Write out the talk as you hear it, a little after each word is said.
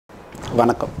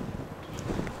வணக்கம்.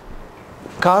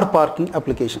 Car parking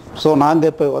application. So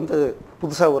நாங்கள் இப்போ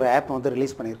புதுசாக ஒரு ஆப்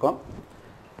ரிலீஸ் பண்ணியிருக்கோம்.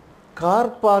 கார்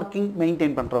பார்க்கிங்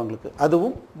மெயின்டைன் பண்ணுறவங்களுக்கு,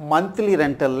 அதுவும் மந்த்லி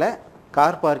ரெண்டலில்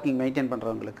கார் பார்க்கிங் மெயின்டைன்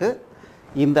பண்ணுறவங்களுக்கு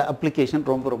இந்த அப்ளிகேஷன்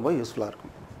ரொம்ப ரொம்ப யூஸ்ஃபுல்லாக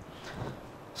இருக்கும்.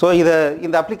 ஸோ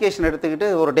இந்த அப்ளிகேஷன் எடுத்துக்கிட்டு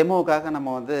ஒரு டெமோவுக்காக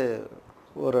நம்ம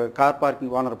ஒரு கார்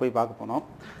பார்க்கிங் ஓனரை போய் பார்க்க போனோம்.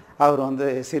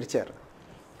 அவர் சிரித்தார்.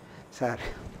 சார்,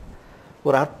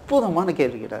 ஒரு அற்புதமான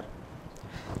கேள்வி கேட்டார்.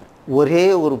 ஒரே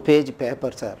ஒரு பேஜ்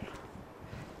பேப்பர் சார்,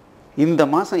 இந்த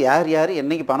மாதம் யார் யார்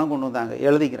என்றைக்கு பணம் கொண்டு வந்தாங்க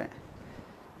எழுதிக்கிறேன்,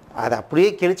 அதை அப்படியே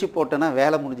கிழிச்சு போட்டேன்னா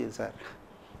வேலை முடிஞ்சுது சார்,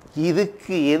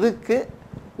 இதுக்கு எதுக்கு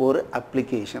ஒரு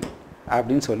அப்ளிகேஷன்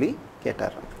அப்படின்னு சொல்லி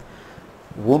கேட்டார்.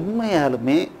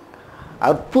 உண்மையாலுமே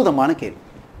அற்புதமான கேள்வி.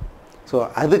 ஸோ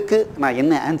அதுக்கு நான்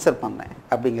என்ன ஆன்சர் பண்ணேன்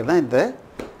அப்படிங்கிறதான் இந்த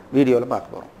வீடியோவில்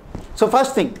பார்க்க போகிறோம். So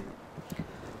first thing,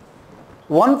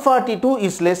 142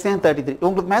 is less than 33.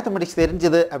 உங்களுக்கு மேத்தமெட்டிக்ஸ்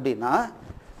தெரிஞ்சது அப்படின்னா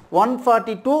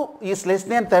 142 is less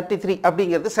than 33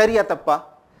 அப்படிங்கிறது சரியா தப்பா?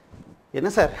 என்ன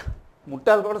சார்,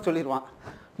 முட்டாள் கூட சொல்லிடுவான்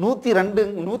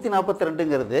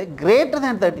 142ங்கிறது கிரேட்டர்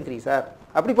தேன் 33 சார்,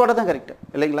 அப்படி போட்டால் தான் கரெக்டு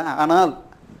இல்லைங்களா? ஆனால்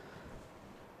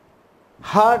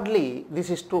Hartley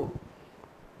this is true.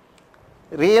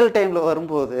 Real டைமில்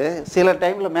வரும்போது சில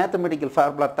டைமில் மேத்தமெட்டிக்கல்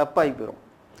ஃபார்முலா தப்பாகி போயிடும்.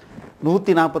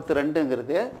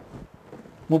 142ங்கிறது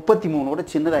 33ஓட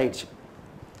சின்னதாகிடுச்சு.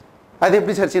 அது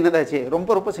எப்படி சார் சின்னதாச்சு? ரொம்ப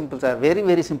ரொம்ப simple sir, very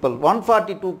very simple.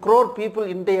 142 crore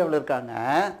people இந்தியாவில் இருக்காங்க.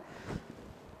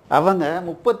 அவங்க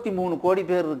 33 கோடி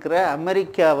பேர் இருக்கிற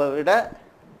அமெரிக்காவை விட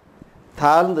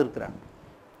தாழ்ந்து இருக்கிறாங்க.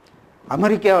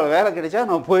 அமெரிக்காவில் வேலை கிடைச்சா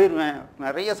நான் போயிடுவேன்,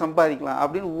 நிறைய சம்பாதிக்கலாம்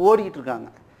அப்படின்னு ஓடிக்கிட்டு இருக்காங்க.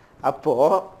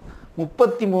 அப்போது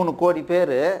 33 கோடி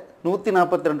பேர்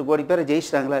 142 கோடி பேரை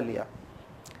ஜெயிச்சிட்டாங்களா இல்லையா?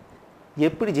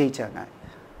 எப்படி ஜெயித்தாங்க?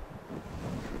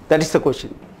 That is the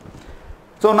question.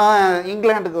 So நான்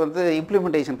இங்கிலாந்துக்கு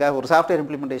இம்ப்ளிமெண்டேஷனுக்காக, ஒரு சாஃப்ட்வேர்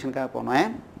இம்ப்ளிமெண்டேஷனுக்காக போனேன்.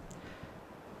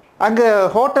 அங்கே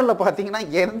ஹோட்டலில் பார்த்தீங்கன்னா,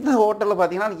 எந்த ஹோட்டலில்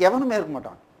பார்த்தீங்கன்னா எவனுமே இருக்க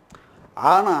மாட்டான்.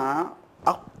 ஆனால்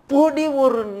அப்படி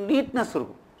ஒரு நீட்னஸ்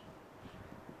இருக்கும்.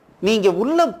 நீங்கள்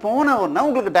உள்ளே போனவுடனே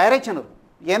உங்களுக்கு டைரெக்ஷன் இருக்கும்,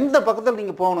 எந்த பக்கத்தில்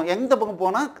நீங்கள் போகணும், எந்த பக்கம்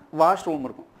போனால் வாஷ்ரூம்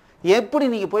இருக்கும், எப்படி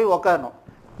நீங்கள் போய் உக்காரணும்,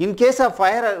 இன்கேஸ் ஆஃப்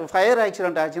ஃபயர்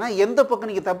ஆக்சிடென்ட் ஆச்சுன்னா எந்த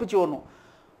பக்கம் நீங்கள் தப்பிச்சு வரணும்.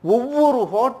 ஒவ்வொரு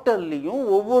ஹோட்டல்லையும்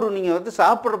ஒவ்வொரு நீங்கள்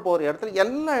சாப்பிட போகிற இடத்துல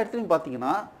எல்லா இடத்துலையும்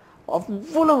பார்த்தீங்கன்னா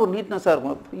அவ்வளோ ஒரு நீட்னஸாக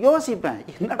இருக்கும். யோசிப்பேன்,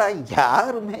 என்னடா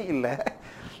யாருமே இல்லை,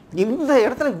 இந்த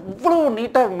இடத்துல இவ்வளோ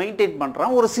நீட்டாக மெயின்டைன்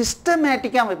பண்ணுறான், ஒரு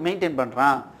சிஸ்டமேட்டிக்காக மெயின்டைன்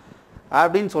பண்ணுறான்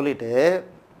அப்படின்னு சொல்லிட்டு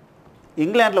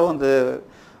இங்கிலாண்டில்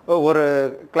ஒரு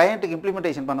கிளையண்ட்டுக்கு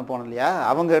இம்ப்ளிமெண்டேஷன் பண்ண போனோம் இல்லையா,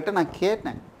 அவங்ககிட்ட நான்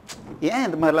கேட்டேன், ஏன்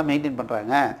இந்த மாதிரிலாம் மெயின்டைன்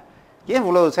பண்ணுறாங்க, ஏன்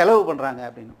இவ்வளோ செலவு பண்ணுறாங்க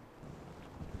அப்படின்னு.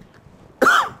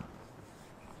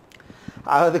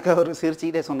 அதுக்கு அவர்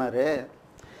சிரிச்சுக்கிட்டே சொன்னார்,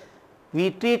 we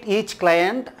treat each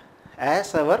client as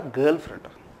our girlfriend.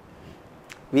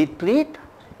 We treat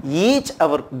each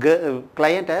our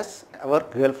client as our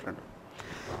girlfriend.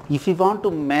 If we want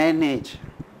to manage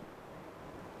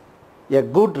a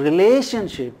good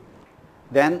relationship,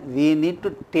 then we need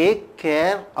to take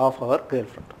care of our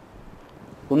girlfriend.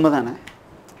 உண்மைதானே?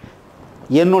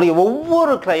 என்னுடைய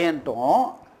ஒவ்வொரு கிளையண்ட்டும்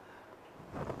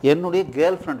என்னுடைய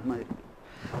girl friend மாதிரி.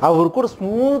 அவர் கூட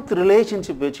smooth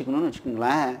relationship வச்சுக்கணும்னு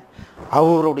வச்சுக்கோங்களேன்.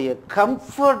 அவருடைய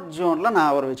comfort ஜோனில்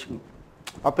நான் அவரை வச்சுக்கணும்.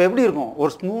 அப்போ எப்படி இருக்கும்?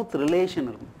 ஒரு ஸ்மூத் ரிலேஷன்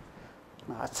இருக்கும்.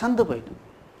 நான் அசந்து போயிட்டேன்.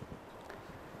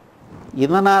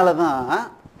 இதனால தான்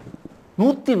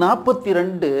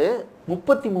 142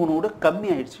 33ஓட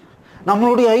கம்மி ஆயிடுச்சு.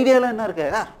 நம்மளுடைய ஐடியாவில் என்ன இருக்கு?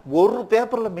 ஒரு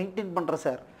பேப்பரில் மெயின்டைன் பண்ணுறேன்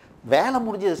சார், வேலை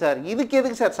முடிஞ்சது சார், இதுக்கு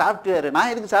எதுக்கு சார் சாஃப்ட்வேர்,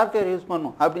 நான் எதுக்கு சாஃப்ட்வேர் யூஸ்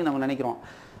பண்ணணும் அப்படின்னு நம்ம நினைக்கிறோம்.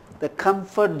 த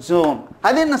கம்ஃபர்ட் ஜோன்.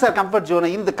 அது என்ன சார் கம்ஃபர்ட் ஜோன்?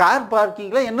 இந்த கார்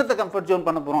பார்க்கிங்கில் என்னத்தை கம்ஃபர்ட் ஜோன்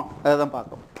பண்ண போகிறோம் அதை தான்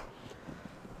பார்க்கணும்.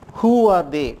 ஹூ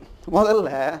ஆர் தே? முதல்ல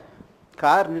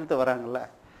கார் நிறுத்த வராங்கல்ல,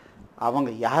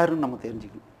 அவங்க யாருன்னு நம்ம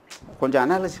தெரிஞ்சுக்கணும். கொஞ்சம்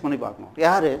அனாலிசிஸ் பண்ணி பார்க்கணும்.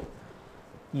 யார்?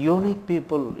 Unique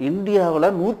people. இந்தியாவில்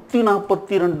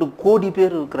 142 கோடி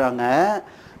பேர் இருக்கிறாங்க.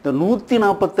 இந்த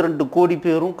 142 கோடி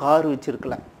பேரும் கார்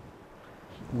வச்சுருக்கல,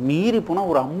 மீறி போனால்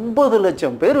ஒரு 50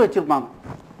 லட்சம் பேர் வச்சுருப்பாங்க.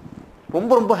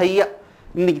 ரொம்ப ரொம்ப ஹையாக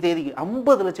இன்றைக்கி தேதிக்கு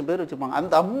 50 லட்சம் பேர் வச்சுருப்பாங்க.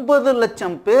 அந்த 50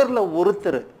 லட்சம் பேரில்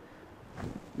ஒருத்தர்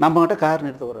நம்மகிட்ட கார்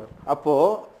நிறுத்த வர்றார்.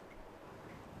 அப்போது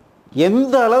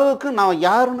எந்த அளவுக்கு நான்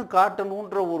யாருன்னு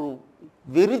காட்டணுன்ற ஒரு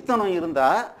வெறித்தனம்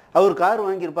இருந்தால் அவர் கார்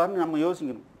வாங்கியிருப்பாருன்னு நம்ம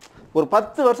யோசிக்கணும். ஒரு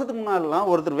 10 வருஷத்துக்கு முன்னாலலாம்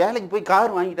ஒருத்தர் வேலைக்கு போய்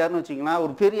கார் வாங்கிட்டாருன்னு வச்சிங்களா,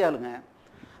 ஒரு பெரிய ஆளுங்க.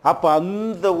 அப்போ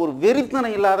அந்த ஒரு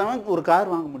வெறித்தனம் இல்லாதவன் ஒரு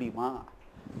கார் வாங்க முடியுமா?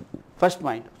 First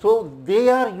point. So they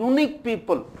are unique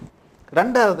people.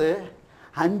 ரெண்டாவது,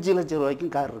 5 லட்சம்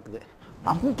ரூபாய்க்கும் கார் இருக்குது,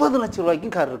 50 லட்சம்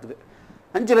ரூபாய்க்கும் கார் இருக்குது.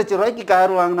 5 லட்சம் ரூபாய்க்கு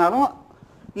கார் வாங்கினாலும்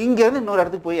இங்கேருந்து இன்னொரு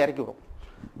இடத்துக்கு போய் இறக்கி விடும்.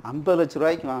 50 லட்ச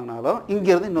ரூபாய்க்கு வாங்கினாலும்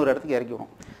இங்கேருந்து இன்னொரு இடத்துக்கு இறக்கி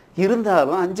விடும்.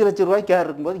 இருந்தாலும் 5 லட்ச ரூபாய்க்கு கார்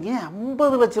இருக்கும்போது ஏன்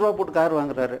 50 லட்ச ரூபா போட்டு கார்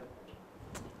வாங்குறாரு?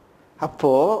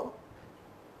 அப்போது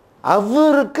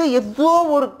அவருக்கு ஏதோ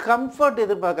ஒரு கம்ஃபர்ட்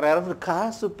எதிர்பார்க்குறாரு. அவருக்கு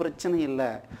காசு பிரச்சனை இல்லை,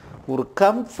 ஒரு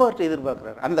கம்ஃபர்ட்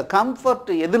எதிர்பார்க்குறாரு. அந்த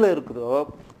கம்ஃபர்ட் எதில் இருக்குதோ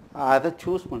அதை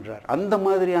சூஸ் பண்ணுறாரு. அந்த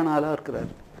மாதிரியான ஆளாக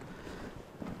இருக்கிறாரு.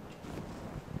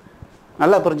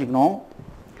 நல்லா புரிஞ்சுக்கணும்.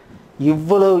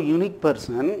 இவ்வளோ யூனிக்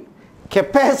பர்சன்,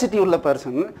 கெப்பாசிட்டி உள்ள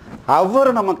பர்சன், அவர்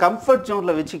நம்ம கம்ஃபர்ட்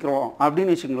ஜோனில் வச்சுக்கிறோம்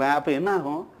அப்படின்னு வச்சுங்களேன். அப்போ என்ன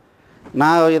ஆகும்?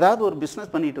 நான் ஏதாவது ஒரு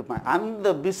பிஸ்னஸ் பண்ணிகிட்டு இருப்பேன்,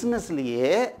 அந்த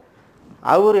பிஸ்னஸ்லேயே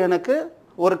அவர் எனக்கு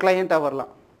ஒரு கிளையண்ட்டாக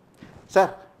வரலாம்.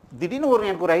 சார் திடீர்னு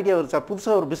எனக்கு ஒரு ஐடியா வருது சார்,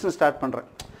 புதுசாக ஒரு பிஸ்னஸ் ஸ்டார்ட் பண்ணுறேன்.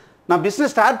 நான்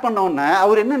பிஸ்னஸ் ஸ்டார்ட் பண்ணோன்னே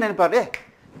அவர் என்ன நினைப்பாரு,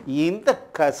 இந்த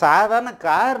சாதாரண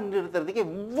கார் நிறுத்துறதுக்கு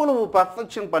இவ்வளவு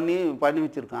பர்ஃபெக்ஷன் பண்ணி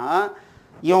வச்சுருக்கான்,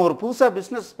 இவன் ஒரு புதுசாக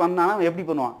பிஸ்னஸ் பண்ணானா எப்படி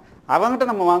பண்ணுவான், அவங்ககிட்ட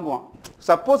நம்ம வாங்குவோம்.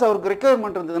 சப்போஸ் அவருக்கு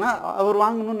ரெக்குயர்மெண்ட் இருந்ததுன்னா அவர்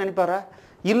வாங்கணும்னு நினைப்பாரா?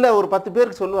 இல்லை ஒரு 10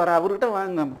 பேருக்கு சொல்லுவாரா, அவர்கிட்ட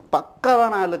வாங்க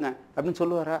பக்காவான ஆளுங்க அப்படின்னு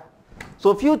சொல்லுவாரா?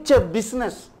 ஸோ ஃப்யூச்சர்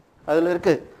பிஸ்னஸ் அதில்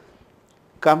இருக்குது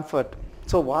comfort.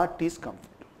 So what is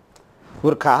comfort?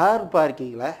 ஒரு கார்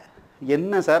பார்க்கிங்கில்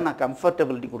என்ன சார் நான்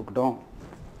கம்ஃபர்டபிலிட்டி கொடுக்கட்டும்?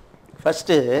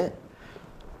 ஃபஸ்ட்டு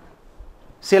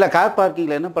சில கார்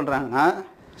பார்க்கிங்கில் என்ன பண்ணுறாங்கன்னா,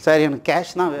 சார் எனக்கு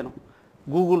கேஷ் தான் வேணும்,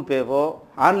 கூகுள் பேவோ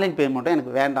ஆன்லைன் பேமெண்ட்டோ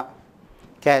எனக்கு வேண்டாம்,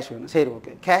 கேஷ் வேணும். சரி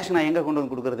ஓகே, கேஷ் நான் எங்கே கொண்டு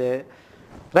வந்து கொடுக்குறது?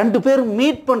 2 பேரும்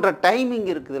மீட் பண்ணுற டைமிங்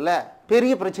இருக்குதுல்ல,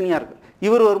 பெரிய பிரச்சனையாக இருக்குது.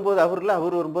 இவர் வரும்போது அவர் இல்லை,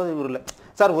 அவர் வரும்போது இவர் இல்லை.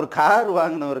 சார் ஒரு கார்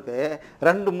வாங்கினவருக்கு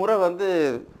 2 முறை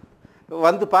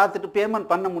வந்து பார்த்துட்டு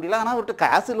பேமெண்ட் பண்ண முடியல, ஆனால் அவர்கிட்ட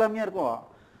காசு இல்லாமையாக இருக்கும்.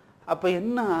 அப்போ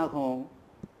என்ன ஆகும்?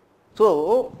 So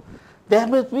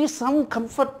there must be some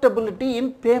comfortability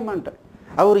in payment.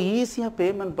 அவர் ஈஸியாக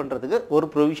பேமெண்ட் பண்ணுறதுக்கு ஒரு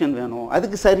ப்ரொவிஷன் வேணும்,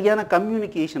 அதுக்கு சரியான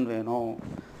கம்யூனிகேஷன் வேணும்.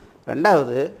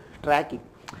 2வது ட்ராக்கிங்.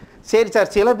 சரி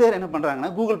சார், சில பேர் என்ன பண்ணுறாங்கன்னா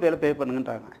கூகுள் பேயில் பே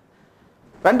பண்ணுங்கன்றாங்க.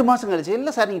 2 மாதம் கழிச்சு,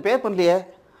 இல்லை சார் நீங்கள் பே பண்ணலையே,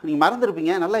 நீங்கள்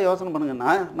மறந்துருப்பீங்க, நல்லா யோசனை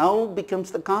பண்ணுங்கன்னா நவ்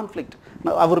பிகம்ஸ் த கான்ஃப்ளிக்ட்.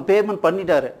 அவர் பேமெண்ட்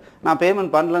பண்ணிட்டாரு, நான்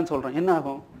பேமெண்ட் பண்ணலன்னு சொல்கிறேன். என்ன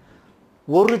ஆகும்?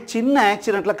 ஒரு சின்ன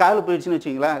ஆக்சிடெண்ட்டில் கால் போயிடுச்சுன்னு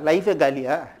வச்சிங்களா, லைஃபே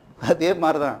காலியா? அதே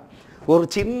மாதிரி தான் ஒரு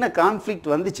சின்ன கான்ஃப்ளிக்ட்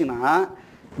வந்துச்சுன்னா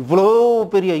இவ்வளோ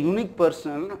பெரிய யூனிக்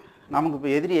பர்சன் நமக்கு இப்போ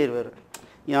எதிரி ஆயிடுவார்.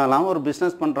 இவெல்லாம் ஒரு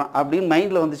பிஸ்னஸ் பண்ணுறான் அப்படின்னு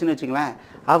மைண்டில் வந்துச்சுன்னு வச்சுங்களேன்,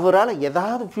 அவரால்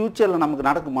ஏதாவது ஃப்யூச்சரில் நமக்கு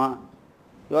நடக்குமா?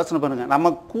 யோசனை பண்ணுங்கள்.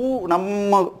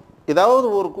 நம்ம ஏதாவது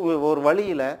ஒரு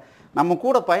வழியில் நம்ம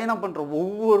கூட பயணம் பண்ணுற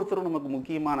ஒவ்வொருத்தரும் நமக்கு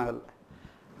முக்கியமான ஆள்.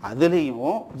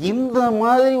 அதுலேயும் இந்த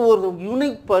மாதிரி ஒரு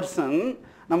யூனிக் பர்சன்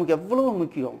நமக்கு எவ்வளோ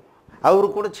முக்கியம். அவரு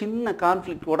கூட சின்ன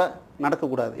கான்ஃப்ளிக்ட் கூட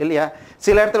நடக்கக்கூடாது இல்லையா?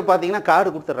 சில இடத்துல பார்த்தீங்கன்னா கார்டு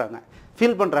கொடுத்துட்றாங்க,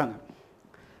 ஃபில் பண்ணுறாங்க,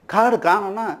 கார்டு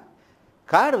காணோன்னா,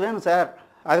 கார்டு வேணும் சார்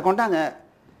அதை கொண்டாங்க,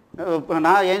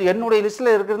 நான் என்னுடைய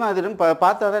லிஸ்ட்டில் இருக்கிறது அது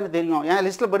பார்த்தா தான் எனக்கு தெரியும், என்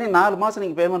லிஸ்ட்டில் பண்ணி 4 மாதம்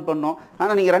நீங்கள் பேமெண்ட் பண்ணணும்,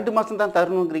 ஆனால் நீங்கள் 2 மாதம் தான்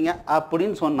தரணுங்கிறீங்க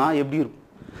அப்படின்னு சொன்னால் எப்படி இருக்கும்?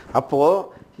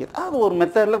 அப்போது ஏதாவது ஒரு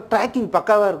மெத்தடில் ட்ராக்கிங்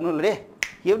பக்காவாக இருக்கணும் இல்லையே,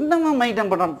 என்னமா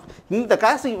மெயின்டைன் பண்ணுறான், இந்த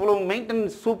காசு இவ்வளோ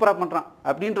மெயின்டெனன்ஸ் சூப்பராக பண்ணுறான்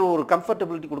அப்படின்ற ஒரு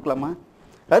கம்ஃபர்டபிலிட்டி கொடுக்கலாமா?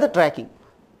 அது ட்ராக்கிங்.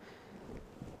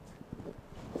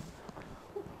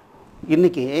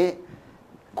 இன்றைக்கி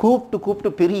கூப்பிட்டு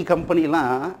பெரிய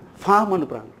கம்பெனிலாம் ஃபார்ம்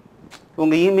அனுப்புகிறாங்க.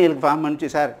 உங்கள் இமெயிலுக்கு ஃபார்ம்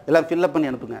அனுப்பிச்சு, சார் எல்லாம் ஃபில்லப் பண்ணி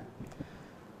அனுப்புங்க.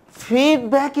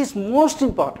 Feedback is most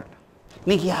important.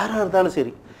 நீங்கள் யாராக இருந்தாலும்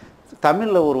சரி,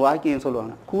 தமிழில் ஒரு வாக்கியம்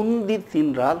சொல்லுவாங்க, குந்தி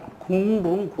தின்றால்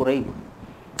குன்றும் குறையும்.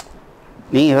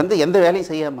 நீங்கள் எந்த வேலையும்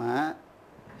செய்யாமல்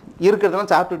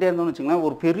இருக்கிறதெல்லாம் சாப்பிட்டுட்டே இருந்தோம்னு வச்சுங்களேன்,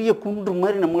 ஒரு பெரிய குன்று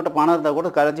மாதிரி நம்மகிட்ட பணம் இருந்தால் கூட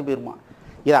கரைஞ்சி போயிருமா.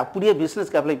 இதை அப்படியே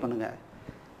பிஸ்னஸ்க்கு அப்ளை பண்ணுங்கள்.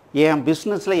 என்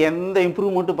பிஸ்னஸில் எந்த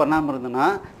இம்ப்ரூவ்மெண்ட்டும் பண்ணாமல் இருந்தேன்னா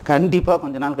கண்டிப்பாக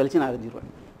கொஞ்ச நாள் கழித்து நான் அடைஞ்சிருவேன்.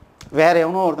 வேறு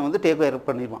எவனோ ஒருத்தன் டேக் ஓவர்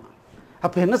பண்ணிடுவான்.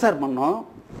 அப்போ என்ன சார் பண்ணோம்?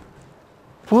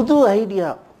 புது ஐடியா.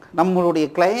 நம்மளுடைய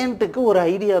கிளையண்ட்டுக்கு ஒரு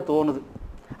ஐடியா தோணுது,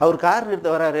 அவர் கார் நிறுத்த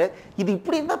வராரு, இது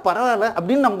இப்படி இருந்தால் பரவாயில்ல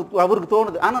அப்படின்னு அவருக்கு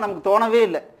தோணுது, ஆனால் நமக்கு தோணவே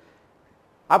இல்லை.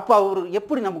 அப்போ அவர்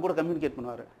எப்படி நம்ம கூட கம்யூனிகேட்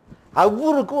பண்ணுவார்?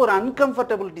 அவருக்கு ஒரு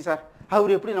அன்கம்ஃபர்டபிலிட்டி சார்,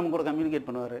 அவர் எப்படி நம்ம கூட கம்யூனிகேட்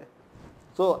பண்ணுவார்?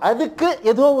 ஸோ அதுக்கு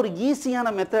ஏதோ ஒரு ஈஸியான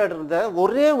மெத்தட் இருந்த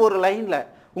ஒரே ஒரு லைனில்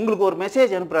உங்களுக்கு ஒரு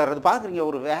மெசேஜ் அனுப்புகிறாரு, அது பார்க்குறீங்க,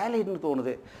 ஒரு வேலைன்னு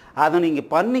தோணுது, அதை நீங்கள்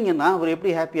பண்ணிங்கன்னா அவர்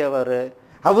எப்படி ஹாப்பியாவார்?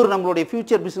 அவர் நம்மளுடைய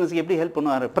ஃப்யூச்சர் பிஸ்னஸுக்கு எப்படி ஹெல்ப்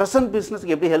பண்ணுவார்? ப்ரெசன்ட்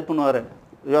பிஸ்னஸுக்கு எப்படி ஹெல்ப் பண்ணுவார்?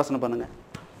 யோசனை பண்ணுங்கள்.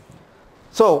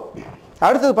 ஸோ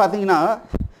அடுத்தது பார்த்தீங்கன்னா,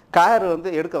 கார்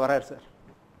எடுக்க வராரு சார்.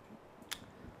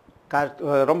 கார்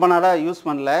ரொம்ப நாளாக யூஸ்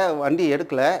பண்ணல, வண்டி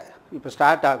எடுக்கலை, இப்போ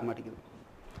ஸ்டார்ட் ஆக மாட்டேங்குது.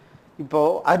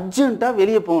 இப்போது அர்ஜெண்ட்டாக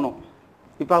வெளியே போகணும்.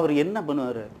 இப்போ அவர் என்ன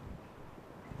பண்ணுவார்?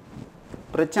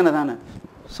 பிரச்சனை தானே.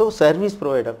 ஸோ சர்வீஸ்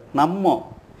ப்ரொவைடர் நம்ம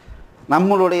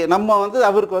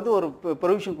அவருக்கு ஒரு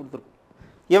ப்ரொவிஷன் கொடுத்துருக்கோம்.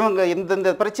 இவங்க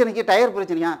இந்த பிரச்சனைக்கு, டயர்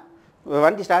பிரச்சனையா,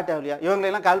 வண்டி ஸ்டார்ட் ஆகலையா,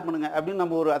 இவங்களெல்லாம் கால் பண்ணுங்கள் அப்படின்னு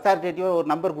நம்ம ஒரு அத்தாரிட்டேட்டிவாக ஒரு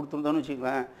நம்பர் கொடுத்துருந்தோன்னு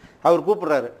வச்சுக்கலாம். அவர்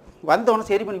கூப்பிட்றாரு, வந்தவொடனே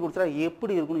சரி பண்ணி கொடுத்துறா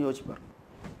எப்படி இருக்குன்னு யோசிப்பார்.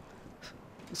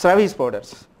 சர்வீஸ்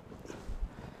ப்ரொவைடர்ஸ்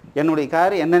என்னுடைய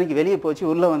கார் என்னன்னைக்கு வெளியே போச்சு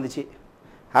உள்ளே வந்துச்சு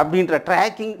அப்படின்ற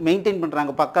ட்ராக்கிங் மெயின்டைன்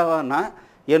பண்ணுறாங்க பக்காவானா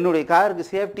என்னுடைய காருக்கு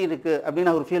சேஃப்டி இருக்குது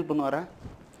அப்படின்னு அவர் ஃபீல் பண்ணுவாரா?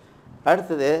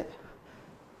 அடுத்தது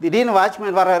திடீர்னு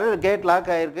வாட்ச்மேன் வர்றாரு, கேட் லாக்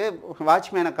ஆகிருக்கு,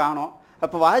 வாட்ச்மேனை காணோம்.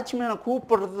 அப்போ வாட்ச்மேனை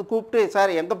கூப்பிட்டு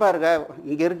சார் எங்கே பாருங்க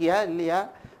இங்கே இருக்கியா இல்லையா,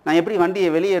 நான் எப்படி வண்டியை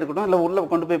வெளியே எடுக்கட்டும் இல்லை உள்ளே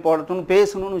கொண்டு போய் போடட்டும்னு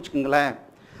பேசணும்னு வச்சுக்கோங்களேன்.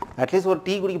 அட்லீஸ்ட் ஒரு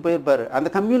டீ குடிக்க போயிருப்பார். அந்த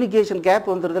கம்யூனிகேஷன்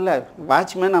கேப் வந்துடுதில்ல,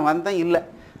 வாட்ச்மேன் நான் வந்தேன் இல்லை,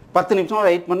 10 நிமிஷம்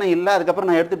வெயிட் பண்ணேன் இல்லை, அதுக்கப்புறம்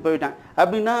நான் எடுத்துகிட்டு போயிட்டேன்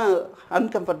அப்படின்னா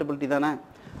அன்கம்ஃபர்டபிலிட்டி தானே.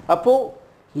 அப்போது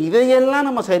இதையெல்லாம்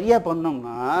நம்ம சரியாக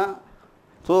பண்ணோம்னா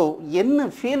ஸோ என்ன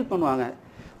ஃபீல் பண்ணுவாங்க?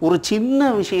 ஒரு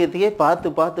சின்ன விஷயத்தையே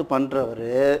பார்த்து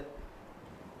பண்ணுறவர்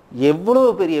எவ்வளோ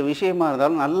பெரிய விஷயமா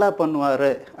இருந்தாலும் நல்லா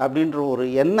பண்ணுவார் அப்படின்ற ஒரு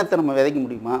எண்ணத்தை நம்ம விதைக்க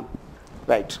முடியுமா?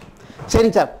 ரைட்,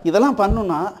 சரிங்க சார், இதெல்லாம்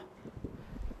பண்ணணுன்னா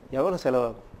எவ்வளோ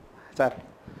செலவாகும் சார்?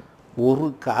 ஒரு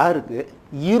காருக்கு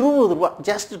 20 ரூபா,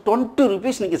 ஜஸ்ட் 20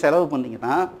 ருபீஸ் நீங்கள் செலவு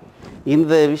பண்ணிங்கன்னா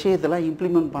இந்த விஷயத்தெல்லாம்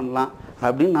இம்ப்ளிமெண்ட் பண்ணலாம்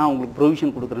அப்படின்னு நான் உங்களுக்கு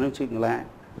ப்ரொவிஷன் கொடுக்குறேன்னு வச்சுக்கோங்களேன்.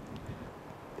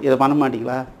 இதை பண்ண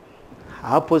மாட்டீங்களா?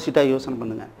 ஆப்போசிட்டாக யோசனை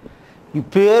பண்ணுங்கள்.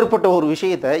 இப்போ ஏற்பட்ட ஒரு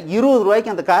விஷயத்தை 20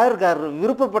 ரூபாய்க்கு அந்த காருக்காரர்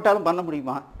விருப்பப்பட்டாலும் பண்ண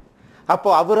முடியுமா?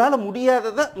 அப்போது அவரால்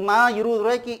முடியாததை நான் 20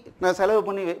 ரூபாய்க்கு நான் செலவு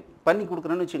பண்ணி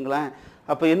கொடுக்குறேன்னு வச்சுங்களேன்.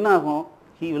 அப்போ என்ன ஆகும்?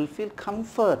 He will feel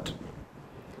comfort.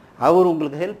 அவர்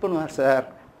உங்களுக்கு ஹெல்ப் பண்ணுவார். சார்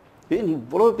நீ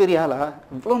இவ்வளோ பெரிய ஆளா,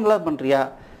 இவ்வளோ நல்லா பண்ணுறியா,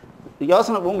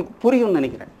 யோசனை உங்களுக்கு புரியும்னு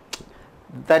நினைக்கிறேன்.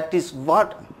 That is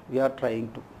what we are trying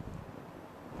to.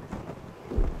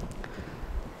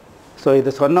 So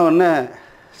இதை சொன்ன உடனே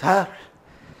சார்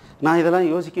நான்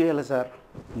இதெல்லாம் யோசிக்கவே இல்லை சார்,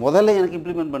 முதல்ல எனக்கு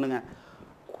இம்ப்ளிமெண்ட் பண்ணுங்கள்.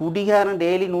 குடிகாரன்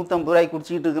டெய்லி 150 ரூபாய்க்கு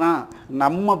குடிச்சிக்கிட்டு இருக்கிறான்,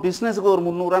 நம்ம பிஸ்னஸுக்கு ஒரு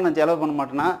 300 ரூபா நான் செலவு பண்ண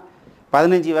மாட்டேன்னா,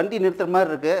 15 வண்டி நிறுத்துற மாதிரி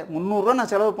இருக்குது, 300 ரூபா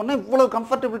நான் செலவு பண்ணேன், இவ்வளோ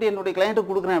கம்ஃபர்டபிலிட்டி என்னுடைய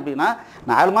கிளைண்ட்டுக்கு கொடுக்குறேன் அப்படின்னா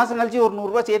 4 மாதம் கழிச்சு ஒரு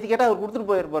 100 ரூபா சேர்த்து கேட்டால் அவர் கொடுத்துட்டு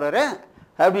போயிட போகிறாரு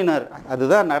அப்படின்னாரு.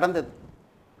 அதுதான் நடந்தது.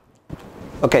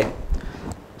 ஓகே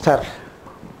சார்,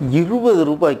 20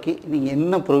 ரூபாய்க்கு நீங்கள்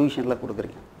என்ன ப்ரொவிஷனில்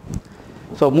கொடுக்குறீங்க?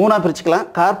 ஸோ 3ஆக பிரிச்சுக்கலாம்.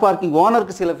 கார் பார்க்கிங்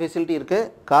ஓனருக்கு சில ஃபெசிலிட்டி இருக்குது,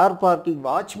 கார் பார்க்கிங்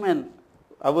வாட்ச்மேன்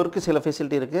அவருக்கு சில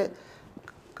ஃபெசிலிட்டி இருக்குது,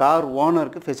 கார்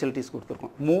ஓனருக்கு ஃபெசிலிட்டிஸ்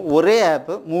கொடுத்துருக்கோம். ஒரே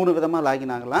ஆப்பு 3 விதமாக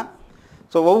லாகின் ஆகலாம்.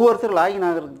 ஸோ ஒவ்வொருத்தர் லாகின்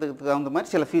ஆகிறதுக்கு தகுந்த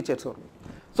மாதிரி சில ஃபீச்சர்ஸ் வரும்.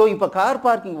 ஸோ இப்போ கார்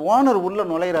பார்க்கிங் ஓனர் உள்ளே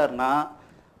நுழையிறாருன்னா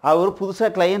அவர் புதுசாக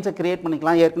கிளையண்ட்ஸை க்ரியேட்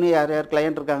பண்ணிக்கலாம், ஏற்கனவே யார் யார்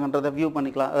கிளையண்ட் இருக்காங்கன்றதை வியூ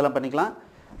பண்ணிக்கலாம், அதெல்லாம் பண்ணிக்கலாம்.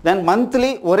 தென்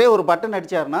மந்த்லி ஒரே ஒரு பட்டன்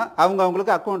அடித்தாருன்னா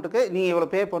அவங்களுக்கு அக்கௌண்ட்டுக்கு நீங்கள் இவ்வளோ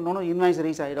பே பண்ணணும், இன்வாய்ஸ்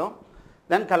ரீச் ஆகிடும்.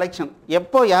 தென் கலெக்ஷன்,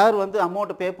 எப்போ யார் வந்து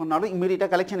அமௌண்ட்டு பே பண்ணாலும்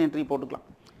இம்மீடியட்டாக கலெக்ஷன் என்ட்ரி போட்டுக்கலாம்.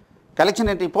 கலெக்ஷன்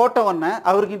என்ட்ரி போட்ட உடனே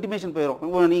அவருக்கு இன்டிமேஷன்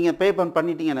போயிடும், நீங்கள் பே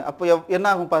பண்ணிட்டீங்கன்னு. அப்போ என்ன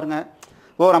ஆகும் பாருங்கள்,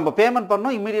 நம்ம பேமெண்ட்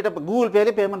பண்ணோம் இம்மீடியட்டாக. இப்போ கூகுள்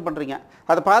பேலே பேமெண்ட் பண்ணுறீங்க,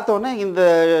 அதை பார்த்தோன்னே இந்த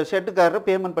ஷெட்டுக்காரர்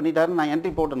பேமெண்ட் பண்ணிட்டாருன்னு நான்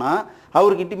என்ட்ரி போட்டேன்னா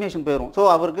அவருக்கு இன்டிமேஷன் போயிடும். ஸோ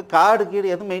அவருக்கு கார்டு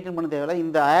எதுவும் மெயின்டைன் பண்ண தேவையில்லை,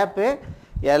 இந்த ஆப்பே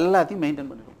எல்லாத்தையும்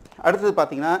மெயின்டைன் பண்ணிடும். அடுத்தது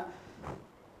பார்த்தீங்கன்னா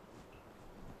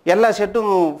எல்லா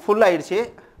ஷெட்டும் ஃபுல் ஆகிடுச்சு,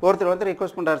 ஒருத்தர் வந்து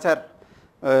ரெக்வஸ்ட் பண்ணுறாரு, சார்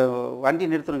வண்டி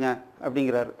நிறுத்துருங்க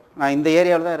அப்படிங்கிறாரு, நான் இந்த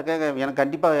ஏரியாவில் தான் இருக்கேன், எனக்கு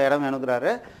கண்டிப்பாக இடம்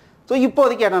வேணுங்கிறாரு. ஸோ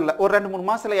இப்போதைக்கு இடம் இல்லை, ஒரு 2-3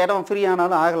 மாதத்தில் இடம் ஃப்ரீ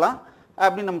ஆனாலும் ஆகலாம்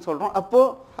அப்படின்னு நம்ம சொல்கிறோம்.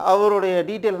 அப்போது அவருடைய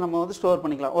டீட்டெயில் நம்ம வந்து ஸ்டோர்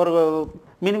பண்ணிக்கலாம். ஒரு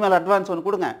மினிமல் அட்வான்ஸ் ஒன்று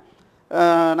கொடுங்க,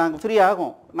 நாங்கள் ஃப்ரீ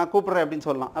ஆகும், நான் கூப்பிட்றேன் அப்படின்னு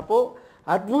சொல்லலாம். அப்போது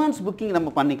அட்வான்ஸ் புக்கிங்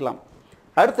நம்ம பண்ணிக்கலாம்.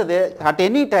 அடுத்தது அட்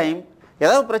எனி டைம்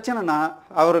ஏதாவது பிரச்சனைனா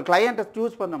அவர் கிளையண்ட்டை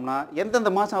சூஸ் பண்ணோம்னா எந்தெந்த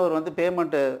மாதம் அவர் வந்து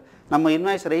பேமெண்ட்டு நம்ம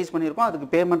இன்வாய்ஸ் ரைஸ் பண்ணியிருக்கோம், அதுக்கு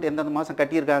பேமெண்ட் எந்தெந்த மாதம்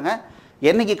கட்டியிருக்காங்க,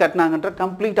 என்றைக்கு கட்டினாங்கன்ற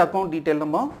கம்ப்ளீட் அக்கௌண்ட் டீட்டெயில்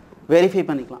நம்ம வெரிஃபை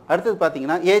பண்ணிக்கலாம். அடுத்தது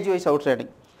பார்த்தீங்கன்னா ஏஜ் வைஸ் அவுட்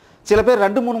ஸ்டாண்டிங். சில பேர்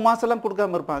 2-3 மாதம்லாம்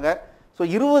கொடுக்காமல் இருப்பாங்க. ஸோ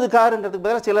 20 காருங்கிறதுக்கு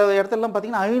பதிலாக சில இடத்துலலாம்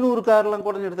பார்த்தீங்கன்னா 500 கார்லாம்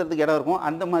கூட நிறுத்துறதுக்கு இடம் இருக்கும்.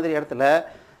 அந்த மாதிரி இடத்துல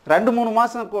 2-3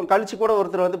 மாதம் கழிச்சு கூட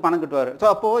ஒருத்தர் வந்து பணம் கட்டுவார். ஸோ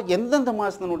அப்போது எந்தெந்த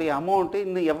மாதத்தினுடைய அமௌண்ட்டு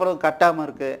இன்னும் எவ்வளோ கட்டாமல்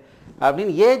இருக்குது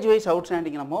அப்படின்னு ஏஜ் வைஸ் அவுட்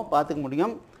ஸ்டாண்டிங் நம்ம பார்த்துக்க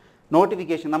முடியும்.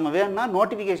 நோட்டிஃபிகேஷன் நம்ம வேணும்னா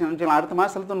நோட்டிஃபிகேஷன் அனுப்பிச்சிக்கலாம், அடுத்த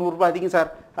மாதத்துல 100 ரூபாய் அதிகம் சார்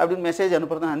அப்படின்னு மெசேஜ்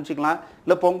அனுப்புறதை அனுப்பிச்சிக்கலாம்,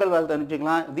 இல்லை பொங்கல் வாழ்த்து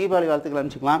அனுப்பிச்சிக்கலாம், தீபாவளி வாழ்த்துக்கள்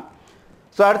அனுப்பிச்சிக்கலாம்.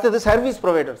 ஸோ அடுத்தது சர்வீஸ்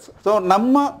ப்ரொவைடர்ஸ். ஸோ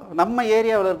நம்ம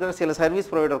ஏரியாவில் இருக்கிற சில சர்வீஸ்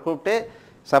ப்ரொவைடர் கூப்பிட்டு,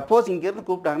 சப்போஸ் இங்கேருந்து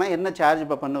கூப்பிட்டாங்கன்னா என்ன சார்ஜ்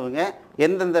இப்போ பண்ணுவீங்க,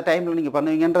 எந்தெந்த டைமில் நீங்கள்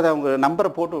பண்ணுவீங்கன்றதை அவங்க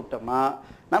நம்பரை போட்டு விட்டோம்னா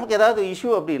நமக்கு ஏதாவது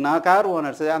இஷ்யூ அப்படின்னா கார்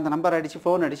ஓனர்ஸு அந்த நம்பர் அடித்து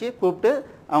ஃபோன் அடித்து கூப்பிட்டு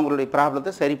அவங்களுடைய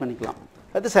ப்ராப்ளத்தை சரி பண்ணிக்கலாம்.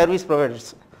 அது service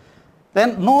providers.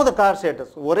 Then no the car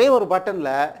status. ஒரே ஒரு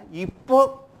பட்டனில்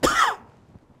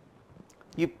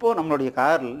இப்போது நம்மளுடைய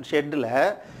கார் ஷெட்டில்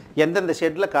எந்தெந்த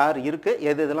ஷெட்டில் கார் இருக்குது,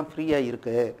 எது இதெல்லாம் ஃப்ரீயாக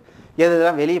இருக்குது, எது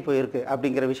இதெல்லாம் வெளியே போயிருக்கு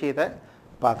அப்படிங்கிற விஷயத்தை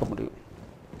பார்க்க முடியும்.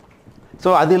 ஸோ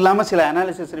அது இல்லாமல் சில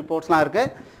அனாலிசிஸ் ரிப்போர்ட்ஸ்லாம்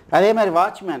இருக்குது. அதே மாதிரி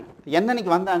வாட்ச்மேன்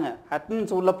என்னன்னைக்கு வந்தாங்க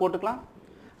அட்டெண்டன்ஸ் உள்ளே போட்டுக்கலாம்.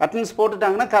 அட்டெண்டன்ஸ்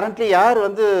போட்டுட்டாங்கன்னா கரண்ட்லி யார்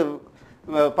வந்து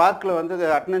பார்க்கில் வந்து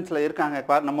அட்டெண்டன்ஸில்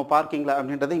இருக்காங்க நம்ம பார்க்கிங்கில்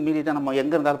அப்படின்றத இம்மீடியட்டாக நம்ம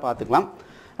எங்கே இருந்தாலும் பார்த்துக்கலாம்.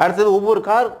 அடுத்தது ஒவ்வொரு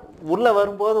கார் உள்ளே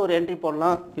வரும்போது ஒரு என்ட்ரி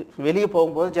போடலாம், வெளியே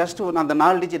போகும்போது ஜஸ்ட் அந்த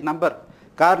 4 digit number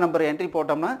car number entry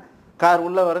போட்டோம்னா கார்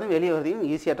உள்ளே வரது வெளியே வரதையும்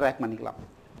ஈஸியாக ட்ராக் பண்ணிக்கலாம்.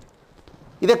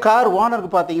 இதே கார்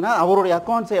ஓனருக்கு பார்த்தீங்கன்னா அவருடைய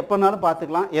அக்கௌண்ட்ஸை எப்போனாலும்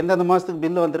பார்த்துக்கலாம். எந்தெந்த மாதத்துக்கு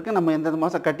பில்லு வந்திருக்கு, நம்ம எந்தெந்த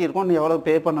மாதம் கட்டியிருக்கோம், எவ்வளோ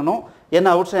பே பண்ணணும், என்ன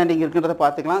அவுட்ஸ்டாண்டிங் இருக்குன்றதை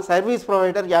பார்த்துக்கலாம். சர்வீஸ்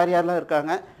ப்ரொவைடர் யார் யாரெல்லாம்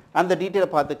இருக்காங்க அந்த டீட்டெயிலை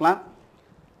பார்த்துக்கலாம்.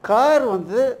 கார்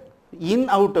வந்து இன்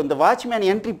அவுட் இந்த வாட்ச்மேன்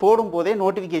என்ட்ரி போடும்போதே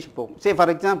நோட்டிஃபிகேஷன் போகும். சரி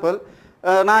ஃபார் எக்ஸாம்பிள்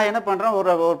நான் என்ன பண்ணுறேன்,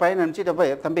 ஒரு பையன்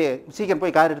நினச்சிட்டு தம்பி சீக்கிரம்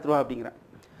போய் கார் எடுத்துருவா அப்படிங்கிறேன்.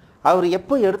 அவர்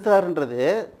எப்போ எடுத்தாருன்றது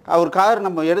அவர் கார்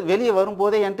நம்ம வெளியே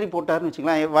வரும்போதே என்ட்ரி போட்டாருன்னு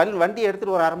வச்சுக்கலாம். வண்டி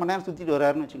எடுத்துகிட்டு ஒரு 1/2 மணி நேரம் சுற்றிட்டு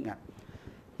வராருன்னு வச்சுங்க.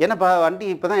 என்னப்பா வண்டி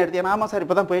இப்போ தான் எடுத்தேன், ஆமாம் சார்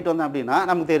இப்போ தான் போயிட்டு வந்தேன் அப்படின்னா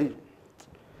நமக்கு தெரிஞ்சிடும்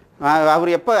அவர்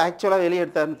எப்போ ஆக்சுவலாக வெளியே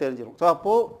எடுத்தாருன்னு தெரிஞ்சிடும். ஸோ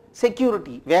அப்போது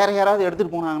செக்யூரிட்டி வேறு யாராவது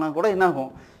எடுத்துகிட்டு போனாங்கன்னா கூட என்ன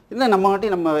ஆகும், இல்லை நம்ம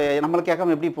வாட்டி நம்மளை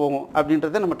கேட்காம எப்படி போகும்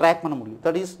அப்படின்றத நம்ம ட்ராக் பண்ண முடியும்.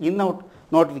 That is in out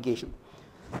notification.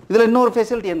 இதில் இன்னொரு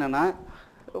ஃபெசிலிட்டி என்னென்னா,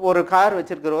 ஒரு கார்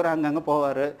வச்சுருக்கிறவர் அங்கங்கே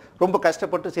போவார், ரொம்ப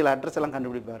கஷ்டப்பட்டு சில அட்ரஸ் எல்லாம்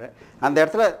கண்டுபிடிப்பார். அந்த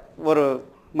இடத்துல ஒரு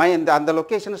அந்த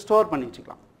லொக்கேஷனை ஸ்டோர் பண்ணி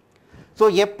வச்சுக்கலாம். ஸோ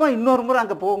எப்போ இன்னொரு முறை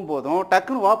அங்கே போகும்போதும்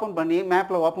டக்குன்னு ஓப்பன் பண்ணி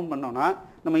மேப்பில் ஓப்பன் பண்ணோன்னா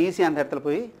நம்ம ஈஸியாக அந்த இடத்துல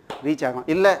போய் ரீச் ஆகலாம்.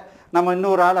 இல்லை நம்ம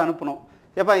இன்னொரு ஆள் அனுப்பணும்,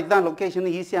 எப்போ இதுதான் லொக்கேஷன்,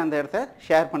 ஈஸியாக அந்த இடத்த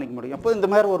ஷேர் பண்ணிக்க முடியும். அப்போ இந்த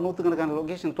மாதிரி ஒரு 100கணக்கான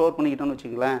லொக்கேஷன் ஸ்டோர் பண்ணிக்கிட்டோன்னு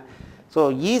வச்சுங்களேன். ஸோ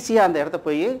ஈஸியாக அந்த இடத்த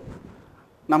போய்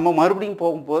நம்ம மறுபடியும்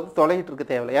போகும்போது தொலைகிட்டு இருக்க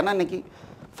தேவையில்லை. ஏன்னா இன்றைக்கி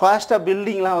ஃபாஸ்ட்டாக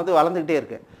பில்டிங்லாம் வந்து வளர்ந்துக்கிட்டே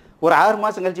இருக்குது. ஒரு 6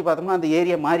 மாதம் கழித்து பார்த்தோம்னா அந்த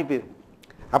ஏரியா மாறி போயிடும்.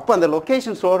 அப்போ அந்த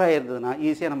லொக்கேஷன் ஸ்டோர் ஆகிருந்ததுன்னா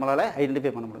ஈஸியாக நம்மளால்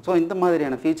ஐடென்டிஃபை பண்ண முடியும். ஸோ இந்த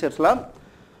மாதிரியான ஃபீச்சர்ஸ்லாம்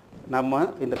நம்ம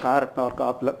இந்த கார்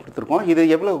ஆப்பில் கொடுத்துருக்கோம். இது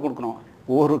எவ்வளோ கொடுக்கணும்,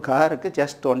 ஒரு காருக்கு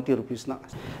ஜஸ்ட் 20 rupees தான்.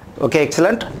 Okay,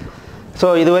 excellent. ஸோ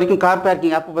இது வரைக்கும் கார்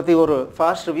பார்க்கிங் ஆப்பை பற்றி ஒரு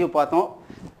ஃபாஸ்ட் ரிவ்யூ பார்த்தோம்.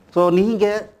 ஸோ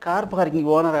நீங்கள் கார் பார்க்கிங்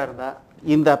ஓனராக இருந்தால்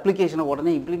இந்த அப்ளிகேஷனை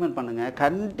உடனே இம்ப்ளிமெண்ட் பண்ணுங்கள்.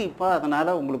 கண்டிப்பாக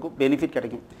அதனால் உங்களுக்கு பெனிஃபிட்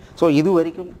கிடைக்கும். ஸோ இது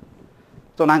வரைக்கும்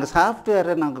நாங்கள்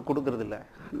சாஃப்ட்வேரை நாங்கள் கொடுக்குறதில்ல,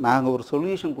 நாங்கள் ஒரு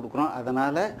சொல்யூஷன் கொடுக்குறோம்.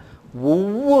 அதனால்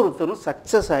ஒவ்வொருத்தரும்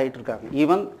சக்ஸஸ் ஆகிட்டுருக்காங்க.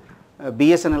 ஈவன்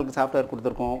பிஎஸ்என்எலுக்கு சாஃப்ட்வேர்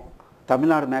கொடுத்துருக்கோம்,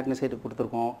 தமிழ்நாடு மேக்னசைட்டுக்கு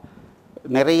கொடுத்துருக்கோம்,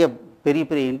 நிறைய பெரிய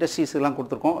பெரிய இண்டஸ்ட்ரீஸ்லாம்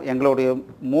கொடுத்துருக்கோம். எங்களுடைய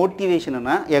மோட்டிவேஷன்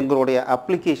என்ன, எங்களுடைய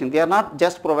application we are not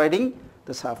just providing the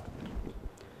software.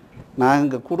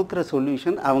 நாங்கள் கொடுக்குற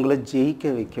சொல்யூஷன் அவங்கள ஜெயிக்க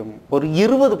வைக்கும். ஒரு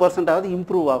 20%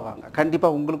 இம்ப்ரூவ் ஆவாங்க.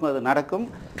 கண்டிப்பாக உங்களுக்கும் அது நடக்கும்.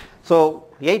 ஸோ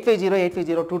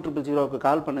 8508502000க்கு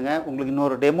கால் பண்ணுங்கள். உங்களுக்கு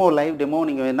இன்னொரு லைவ் டெமோ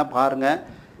நீங்கள் என்ன பாருங்கள்,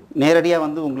 நேரடியாக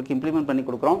வந்து உங்களுக்கு இம்ப்ளிமெண்ட் பண்ணி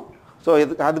கொடுக்குறோம். ஸோ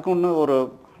அதுக்கு இன்னும் ஒரு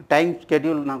டைம்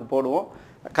ஸ்கெட்யூல் நாங்கள் போடுவோம்.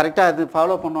 கரெக்டாக அது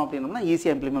ஃபாலோ பண்ணோம் அப்படின்னோம்னா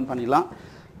ஈஸியாக இம்ப்ளிமெண்ட் பண்ணிடலாம்.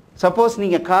 சப்போஸ்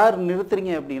நீங்கள் கார்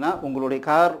நிறுத்துறீங்க அப்படின்னா உங்களுடைய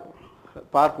கார்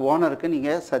பார்க் ஓனருக்கு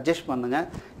நீங்கள் சஜஸ்ட் பண்ணுங்கள்.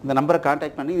 இந்த நம்பரை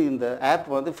கான்டாக்ட் பண்ணி இந்த ஆப்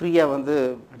வந்து ஃப்ரீயாக வந்து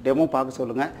டெமோ பார்க்க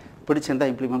சொல்லுங்கள்.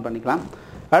 பிடிச்சிருந்தால் இம்ப்ளிமெண்ட் பண்ணிக்கலாம்.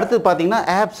 அடுத்து பார்த்தீங்கன்னா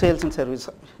ஆப் சேல்ஸ் அண்ட் சர்வீஸ்.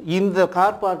 இந்த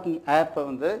கார் பார்க்கிங் ஆப்பை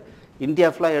வந்து இந்தியா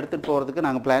ஃபுல்லாக எடுத்துகிட்டு போகிறதுக்கு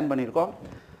நாங்கள் பிளான் பண்ணியிருக்கோம்.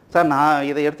 சார் நான்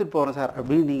இதை எடுத்துகிட்டு போகிறேன் சார்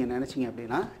அப்படின்னு நீங்கள் நினச்சிங்க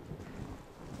அப்படின்னா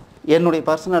என்னுடைய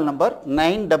பர்சனல் நம்பர்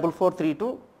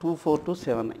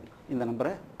 9443224279 இந்த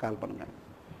நம்பரை கால் பண்ணுங்கள்.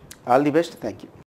 All the best. தேங்க்யூ.